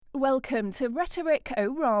Welcome to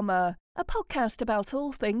Rhetoric-O-Rama, a podcast about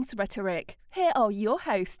all things rhetoric. Here are your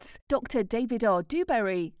hosts, Dr. David R.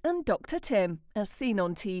 Dewberry and Dr. Tim, as seen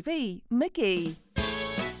on TV, McGee.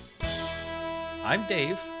 I'm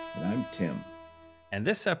Dave. And I'm Tim. And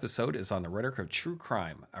this episode is on the rhetoric of true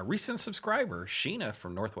crime. A recent subscriber, Sheena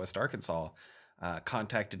from Northwest Arkansas,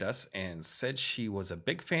 contacted us and said she was a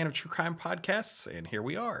big fan of true crime podcasts, and here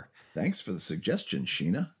we are. Thanks for the suggestion,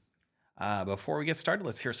 Sheena. Before we get started,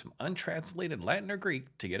 let's hear some untranslated Latin or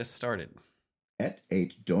Greek to get us started. Et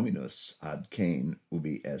Dominus ad Cain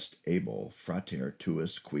ubi est able frater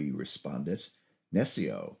tuus qui respondit,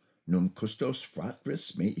 Nescio, num custos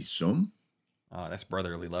fratris mei sum? Oh, that's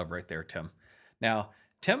brotherly love right there, Tim. Now,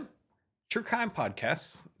 Tim, true crime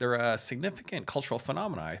podcasts, they're a significant cultural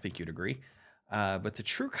phenomenon, I think you'd agree. But the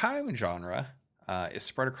true crime genre is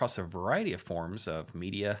spread across a variety of forms of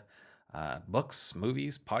media, books,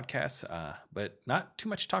 movies, podcasts, but not too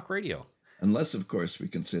much talk radio. Unless, of course, we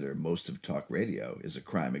consider most of talk radio is a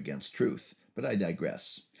crime against truth, but I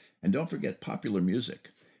digress. And don't forget popular music.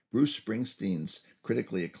 Bruce Springsteen's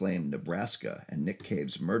critically acclaimed Nebraska and Nick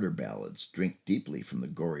Cave's murder ballads drink deeply from the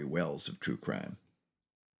gory wells of true crime.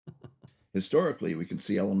 Historically, we can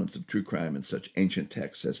see elements of true crime in such ancient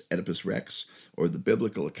texts as Oedipus Rex or the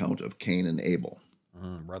biblical account of Cain and Abel.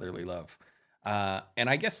 Brotherly love. And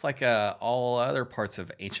I guess like all other parts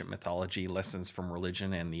of ancient mythology, lessons from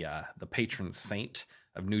religion and the patron saint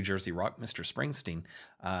of New Jersey rock, Mr. Springsteen,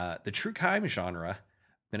 the true crime genre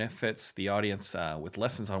benefits the audience with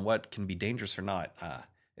lessons on what can be dangerous or not.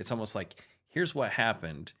 It's almost like, here's what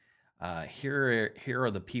happened. Here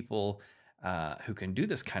are the people who can do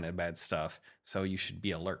this kind of bad stuff, so you should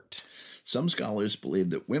be alert. Some scholars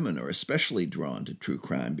believe that women are especially drawn to true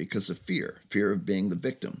crime because of fear of being the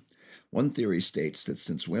victim. One theory states that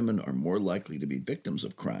since women are more likely to be victims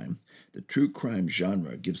of crime, the true crime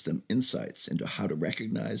genre gives them insights into how to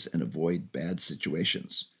recognize and avoid bad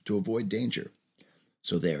situations, to avoid danger.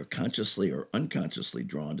 So they are consciously or unconsciously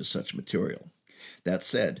drawn to such material. That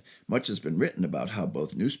said, much has been written about how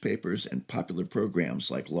both newspapers and popular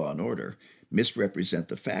programs like Law and Order misrepresent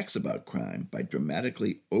the facts about crime by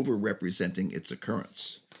dramatically overrepresenting its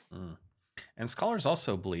occurrence. And scholars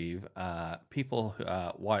also believe people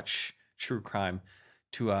watch true crime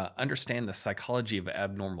to understand the psychology of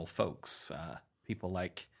abnormal folks. People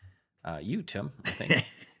like you, Tim, I think,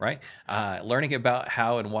 right? Learning about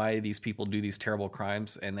how and why these people do these terrible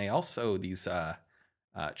crimes. And they also,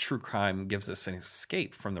 true crime gives us an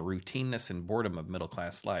escape from the routineness and boredom of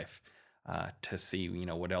middle-class life to see,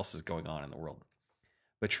 what else is going on in the world.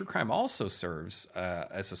 But true crime also serves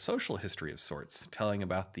as a social history of sorts, telling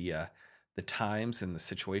about the times and the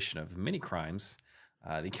situation of many crimes,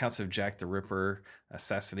 the accounts of Jack the Ripper,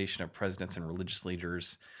 assassination of presidents and religious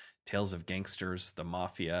leaders, tales of gangsters, the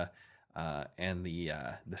mafia, and the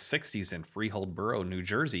 60s in Freehold Borough, New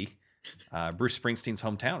Jersey, Bruce Springsteen's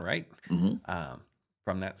hometown, right? Mm-hmm.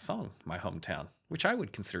 From that song, My Hometown, which I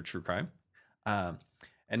would consider true crime.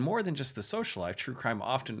 And more than just the social life, true crime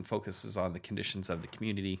often focuses on the conditions of the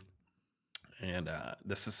community and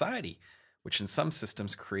the society, which in some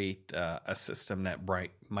systems create a system that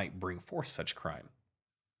might bring forth such crime.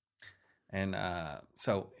 And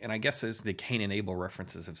and I guess as the Cain and Abel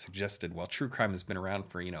references have suggested, while true crime has been around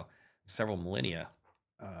for, several millennia,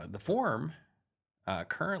 the form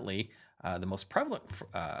currently, the most prevalent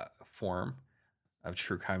form of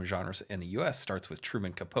true crime genres in the U.S. starts with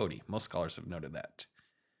Truman Capote. Most scholars have noted that.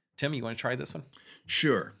 Tim, you want to try this one?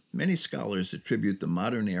 Sure. Many scholars attribute the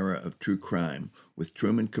modern era of true crime with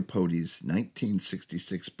Truman Capote's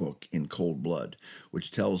 1966 book, In Cold Blood,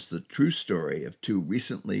 which tells the true story of two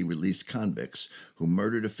recently released convicts who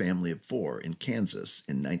murdered a family of 4 in Kansas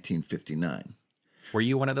in 1959. Were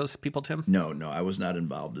you one of those people, Tim? No, I was not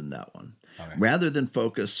involved in that one. Okay. Rather than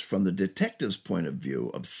focus from the detective's point of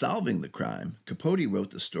view of solving the crime, Capote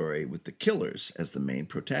wrote the story with the killers as the main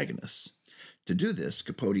protagonists. To do this,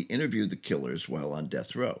 Capote interviewed the killers while on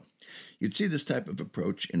death row. You'd see this type of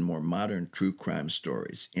approach in more modern true crime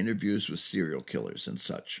stories, interviews with serial killers and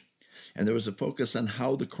such. And there was a focus on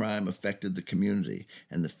how the crime affected the community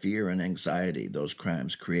and the fear and anxiety those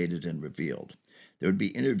crimes created and revealed. There would be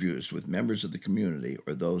interviews with members of the community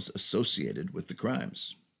or those associated with the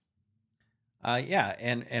crimes.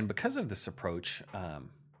 And because of this approach,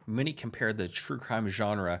 many compare the true crime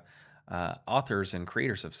genre authors and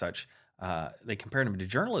creators of such. They compared them to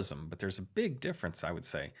journalism, but there's a big difference, I would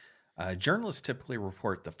say. Journalists typically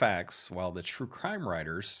report the facts, while the true crime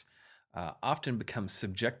writers often become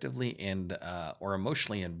subjectively and or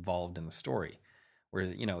emotionally involved in the story.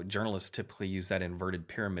 Where, journalists typically use that inverted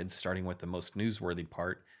pyramid, starting with the most newsworthy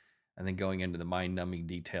part and then going into the mind-numbing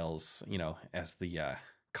details, as the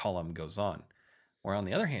column goes on. Where on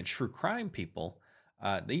the other hand, true crime people,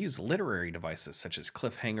 they use literary devices such as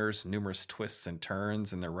cliffhangers, numerous twists and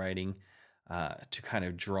turns in their writing to kind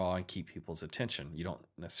of draw and keep people's attention. You don't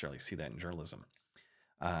necessarily see that in journalism.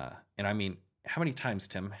 And I mean, how many times,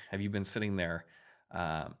 Tim, have you been sitting there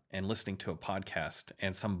and listening to a podcast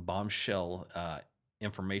and some bombshell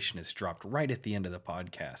information is dropped right at the end of the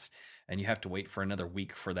podcast, and you have to wait for another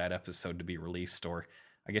week for that episode to be released, or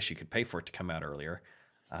I guess you could pay for it to come out earlier.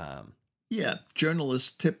 Yeah,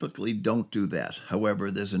 journalists typically don't do that. However,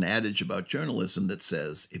 there's an adage about journalism that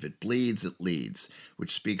says, if it bleeds, it leads,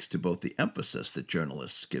 which speaks to both the emphasis that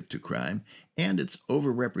journalists give to crime and its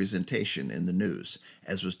overrepresentation in the news,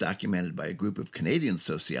 as was documented by a group of Canadian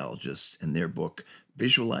sociologists in their book,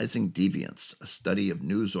 Visualizing Deviance, a Study of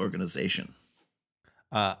News Organization.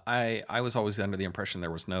 I was always under the impression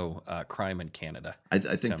there was no crime in Canada. I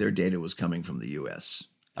think their data was coming from the U.S.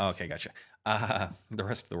 Oh, okay, gotcha. The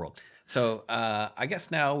rest of the world. So I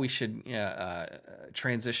guess now we should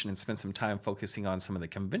transition and spend some time focusing on some of the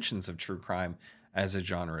conventions of true crime as a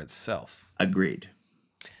genre itself. Agreed.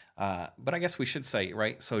 But I guess we should say,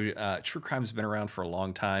 right? So true crime's been around for a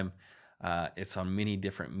long time. It's on many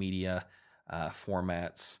different media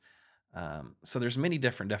formats. So there's many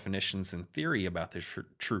different definitions in theory about the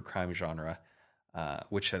true crime genre,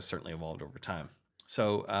 which has certainly evolved over time.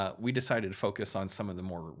 So we decided to focus on some of the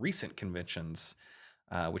more recent conventions,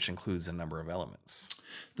 which includes a number of elements.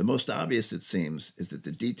 The most obvious, it seems, is that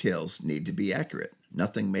the details need to be accurate,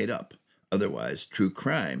 nothing made up. Otherwise, true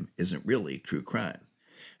crime isn't really true crime.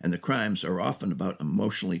 And the crimes are often about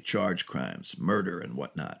emotionally charged crimes, murder and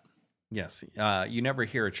whatnot. Yes. You never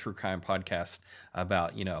hear a true crime podcast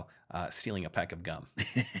about, stealing a pack of gum.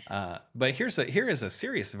 But here is a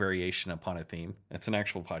serious variation upon a theme. It's an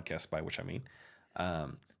actual podcast, by which I mean.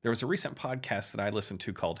 There was a recent podcast that I listened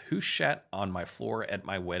to called Who Shat on My Floor at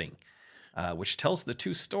My Wedding, which tells the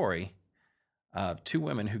true story of two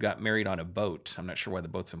women who got married on a boat. I'm not sure why the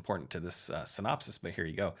boat's important to this synopsis, but here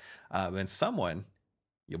you go. And someone,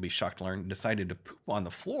 you'll be shocked to learn, decided to poop on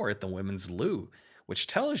the floor at the women's loo, which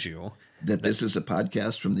tells you that this is a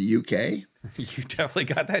podcast from the UK. You definitely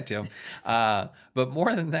got that, Tim. But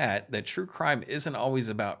more than that true crime isn't always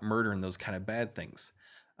about murder and those kind of bad things.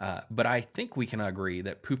 But I think we can agree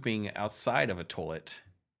that pooping outside of a toilet,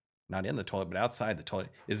 not in the toilet, but outside the toilet,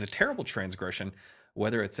 is a terrible transgression,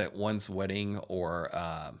 whether it's at one's wedding or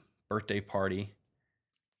birthday party,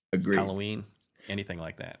 Agreed. Halloween, anything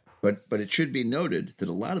like that. But it should be noted that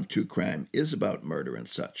a lot of true crime is about murder and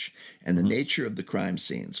such, and the nature of the crime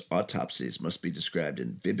scenes, autopsies, must be described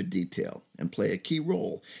in vivid detail and play a key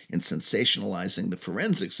role in sensationalizing the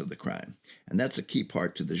forensics of the crime, and that's a key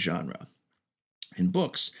part to the genre. In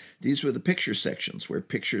books, these were the picture sections where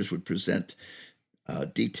pictures would present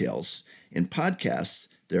details. In podcasts,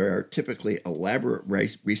 there are typically elaborate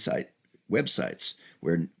websites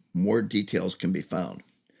where more details can be found.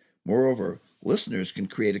 Moreover, listeners can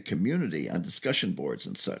create a community on discussion boards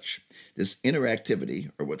and such. This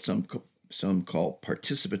interactivity, or what some call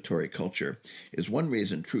participatory culture, is one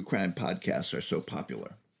reason true crime podcasts are so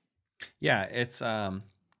popular. Yeah, it's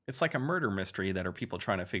like a murder mystery that are people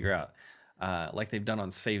trying to figure out. Like they've done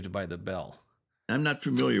on Saved by the Bell. I'm not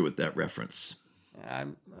familiar with that reference.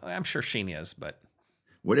 I'm sure Sheen is, but...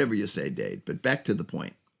 Whatever you say, Dave, but back to the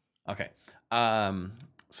point. Okay.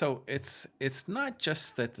 So it's not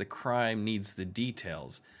just that the crime needs the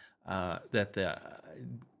details, that the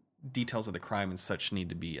details of the crime and such need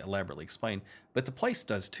to be elaborately explained, but the place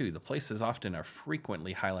does too. The place is often a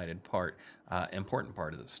frequently highlighted important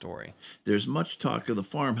part of the story. There's much talk of the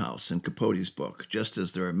farmhouse in Capote's book, just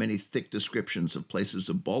as there are many thick descriptions of places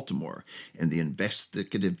of Baltimore in the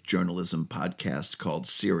investigative journalism podcast called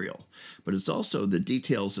Serial. But it's also the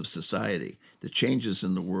details of society, the changes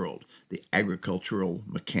in the world, the agricultural,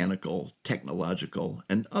 mechanical, technological,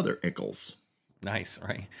 and other ickles. Nice,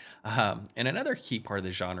 right? And another key part of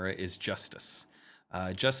the genre is justice.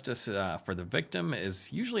 Justice for the victim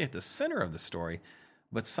is usually at the center of the story,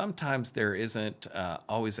 but sometimes there isn't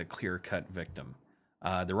always a clear-cut victim.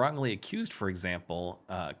 The wrongly accused, for example,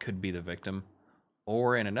 could be the victim,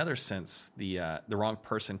 or in another sense, the wrong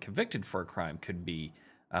person convicted for a crime could be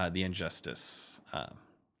the injustice.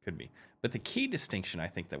 Could be. But the key distinction I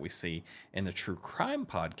think that we see in the true crime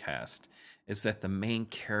podcast is that the main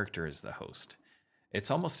character is the host. It's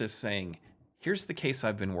almost as saying, here's the case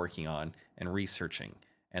I've been working on and researching,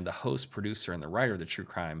 and the host, producer, and the writer of the true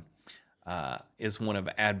crime is one of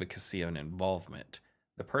advocacy and involvement.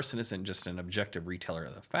 The person isn't just an objective reteller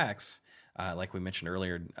of the facts, like we mentioned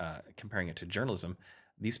earlier, comparing it to journalism.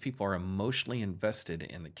 these people are emotionally invested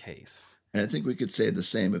in the case. And I think we could say the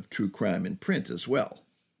same of true crime in print as well.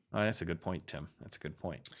 Oh, that's a good point, Tim. That's a good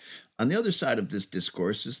point. On the other side of this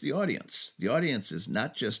discourse is the audience. The audience is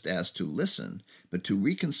not just asked to listen, but to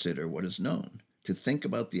reconsider what is known, to think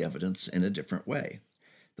about the evidence in a different way.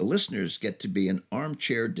 The listeners get to be an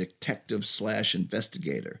armchair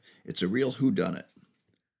detective/investigator. It's a real whodunit.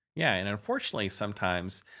 Yeah, and unfortunately,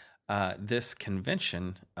 sometimes this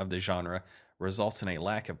convention of the genre results in a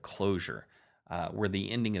lack of closure, where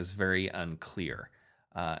the ending is very unclear.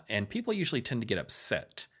 And people usually tend to get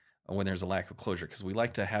upset when there's a lack of closure, because we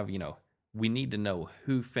like to have, we need to know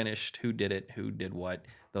who finished, who did it, who did what,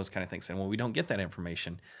 those kind of things. And when we don't get that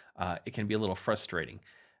information, it can be a little frustrating.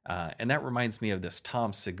 And that reminds me of this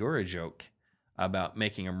Tom Segura joke about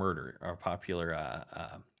Making a Murder, our popular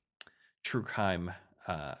true crime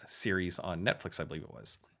series on Netflix, I believe it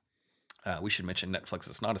was. We should mention Netflix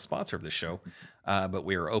is not a sponsor of the show, but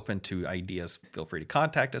we are open to ideas. Feel free to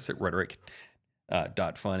contact us at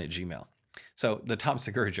rhetoric.fun@gmail.com. So the Tom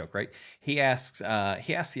Segura joke, right? He asks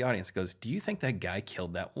the audience, goes, "Do you think that guy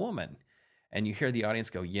killed that woman?" And you hear the audience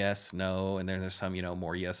go, "Yes, no," and then there's some,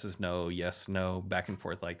 more yeses, no, yes, no, back and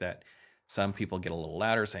forth like that. Some people get a little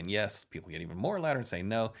louder saying yes. People get even more louder and say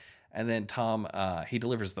no. And then Tom, he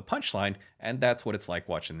delivers the punchline, and that's what it's like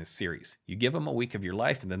watching this series. You give them a week of your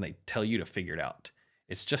life, and then they tell you to figure it out.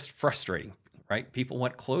 It's just frustrating, right? People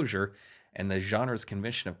want closure, and the genre's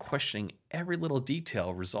convention of questioning every little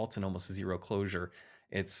detail results in almost zero closure.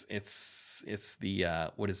 It's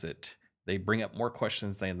the what is it? They bring up more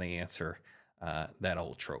questions than they answer. That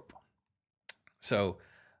old trope. So,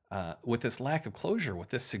 with this lack of closure,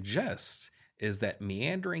 what this suggests is that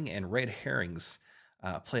meandering and red herrings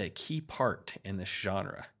play a key part in this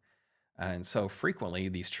genre. And so frequently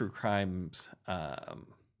these true crimes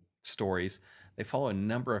stories, they follow a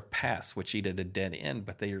number of paths which lead at a dead end,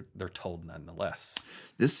 but they're told nonetheless.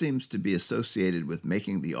 This seems to be associated with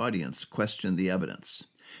making the audience question the evidence.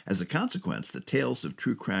 As a consequence, the tales of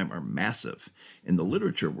true crime are massive. In the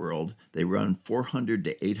literature world, they run 400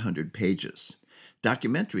 to 800 pages.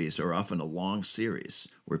 Documentaries are often a long series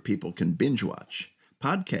where people can binge watch.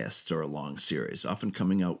 Podcasts are a long series, often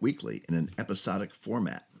coming out weekly in an episodic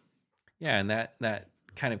format. Yeah, and that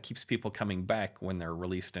kind of keeps people coming back when they're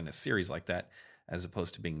released in a series like that, as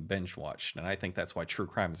opposed to being binge watched. And I think that's why true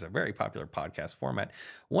crime is a very popular podcast format.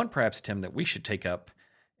 One, perhaps, Tim, that we should take up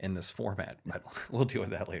in this format, but we'll deal with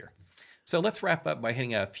that later. So let's wrap up by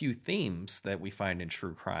hitting a few themes that we find in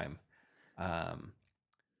true crime. One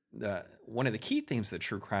of the key themes that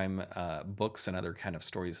true crime books and other kind of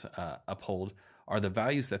stories uphold are the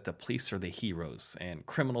values that the police are the heroes and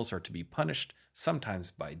criminals are to be punished, sometimes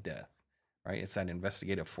by death, right? It's that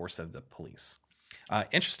investigative force of the police.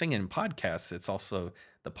 Interesting in podcasts, it's also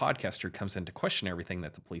the podcaster comes in to question everything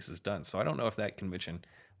that the police has done. So I don't know if that convention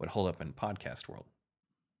would hold up in podcast world.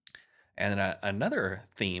 And another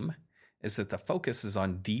theme is that the focus is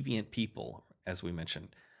on deviant people, as we mentioned,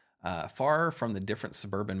 far from the different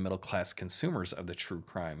suburban middle-class consumers of the true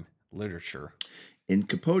crime literature. In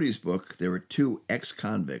Capote's book, there were two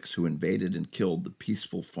ex-convicts who invaded and killed the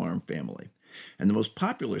peaceful farm family. And the most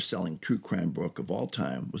popular selling true crime book of all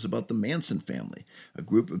time was about the Manson family, a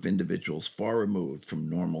group of individuals far removed from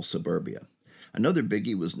normal suburbia. Another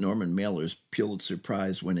biggie was Norman Mailer's Pulitzer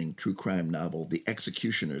Prize-winning true crime novel, The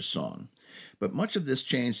Executioner's Song. But much of this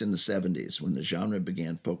changed in the 70s when the genre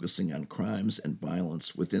began focusing on crimes and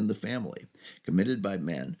violence within the family, committed by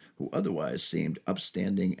men who otherwise seemed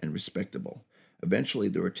upstanding and respectable. Eventually,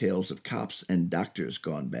 there were tales of cops and doctors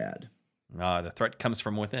gone bad. The threat comes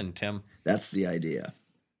from within, Tim. That's the idea.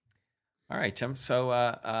 All right, Tim. So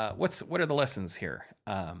what are the lessons here?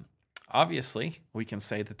 Obviously, we can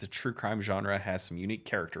say that the true crime genre has some unique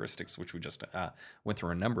characteristics, which we just went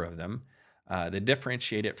through a number of them, that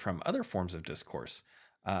differentiate it from other forms of discourse.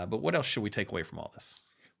 But what else should we take away from all this?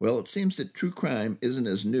 Well, it seems that true crime isn't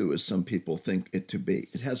as new as some people think it to be.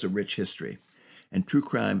 It has a rich history. And true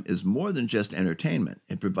crime is more than just entertainment.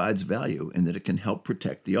 It provides value in that it can help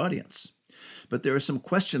protect the audience. But there are some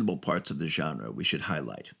questionable parts of the genre we should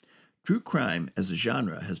highlight. True crime as a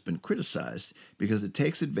genre has been criticized because it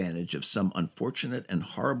takes advantage of some unfortunate and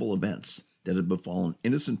horrible events that have befallen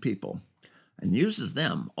innocent people and uses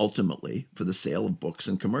them, ultimately, for the sale of books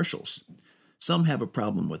and commercials. Some have a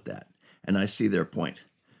problem with that, and I see their point.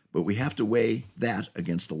 But we have to weigh that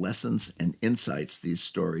against the lessons and insights these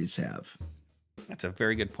stories have. That's a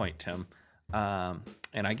very good point, Tim.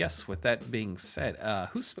 And I guess with that being said,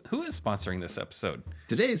 who is sponsoring this episode?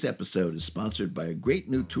 Today's episode is sponsored by a great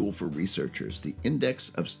new tool for researchers, the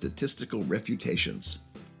Index of Statistical Refutations.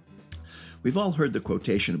 We've all heard the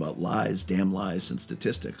quotation about lies, damn lies, and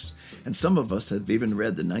statistics, and some of us have even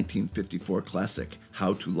read the 1954 classic,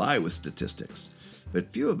 How to Lie with Statistics.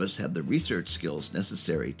 But few of us have the research skills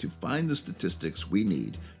necessary to find the statistics we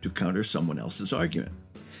need to counter someone else's argument.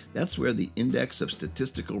 That's where the Index of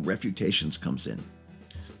Statistical Refutations comes in.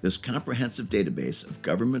 This comprehensive database of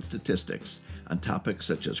government statistics on topics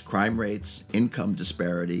such as crime rates, income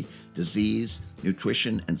disparity, disease,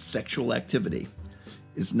 nutrition, and sexual activity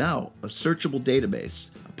is now a searchable database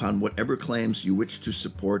upon whatever claims you wish to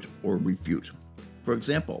support or refute. For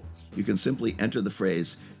example, you can simply enter the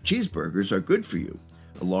phrase, cheeseburgers are good for you,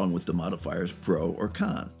 along with the modifiers pro or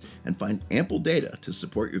con, and find ample data to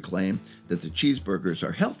support your claim that the cheeseburgers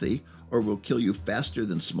are healthy or will kill you faster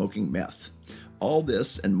than smoking meth. All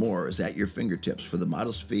this and more is at your fingertips for the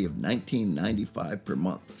modest fee of $19.95 per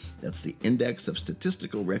month. That's the Index of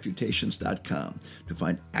Statistical Refutations.com to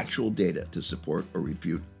find actual data to support or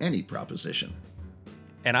refute any proposition.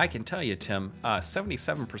 And I can tell you, Tim,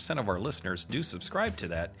 77% of our listeners do subscribe to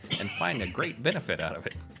that and find a great benefit out of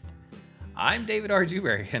it. I'm David R.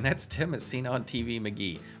 Dewberry, and that's Tim at Seen on TV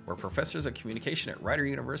McGee. We're professors of communication at Rider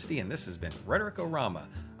University, and this has been Rhetoricorama,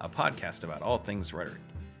 a podcast about all things rhetoric.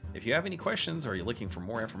 If you have any questions or you're looking for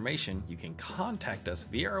more information, you can contact us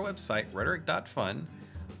via our website, rhetoric.fun,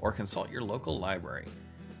 or consult your local library.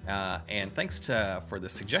 And thanks for the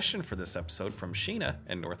suggestion for this episode from Sheena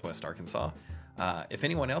in Northwest Arkansas. If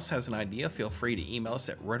anyone else has an idea, feel free to email us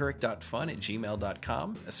at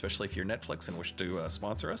rhetoric.fun@gmail.com, especially if you're Netflix and wish to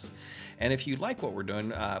sponsor us. And if you like what we're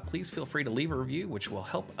doing, please feel free to leave a review, which will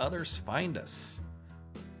help others find us.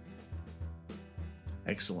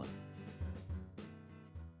 Excellent.